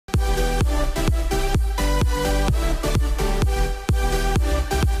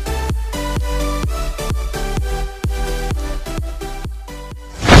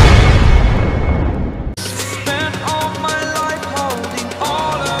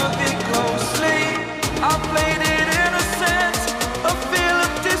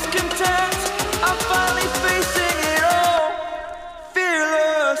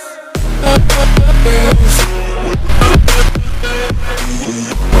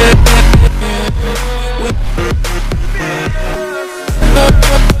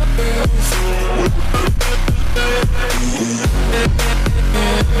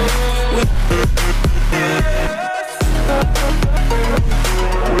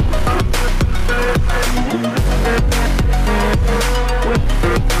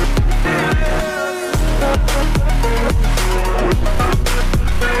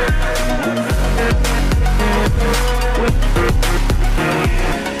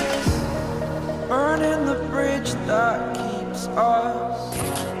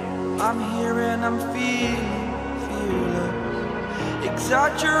I'm here and I'm feeling fearless.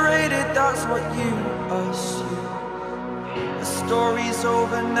 Exaggerated, that's what you assume. The story's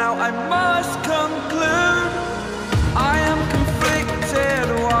over now, I must conclude. I am conflicted,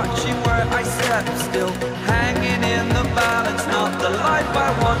 watching where I step still, hanging in the balance. Not the life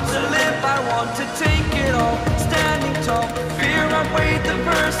I want to live, I want to take it all. Standing tall, fear outweighed the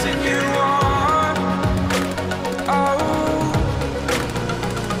person you are. Oh,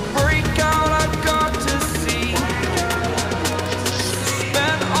 break out, I've got to see.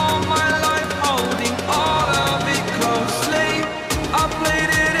 Spent all my life holding all of it closely. I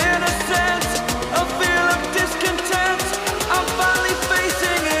played it innocent, a feel of discontent. I'm finally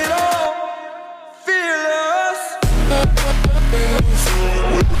facing it all, fearless.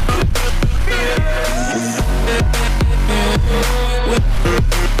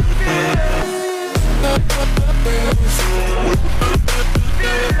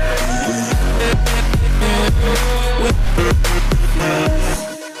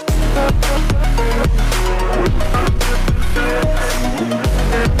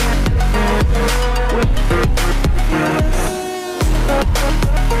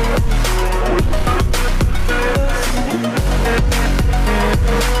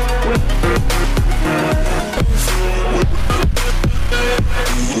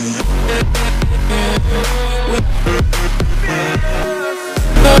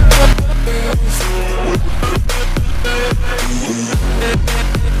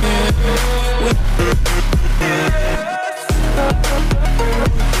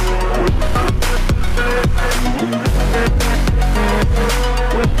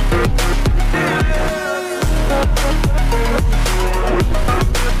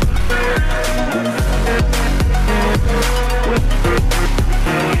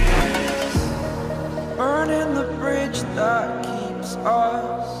 Burning the bridge that keeps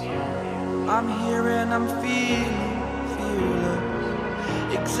us. I'm here and I'm feeling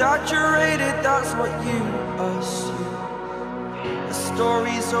fearless. Exaggerated, that's what you assume. The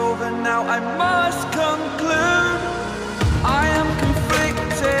story's over now, I must conclude. I am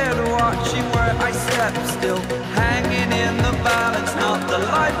conflicted, watching where I step still, hanging in the balance. Not the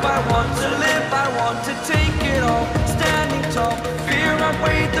life I want to live, I want to take it all. Standing tall, fear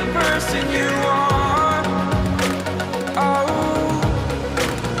outweighed the person you are.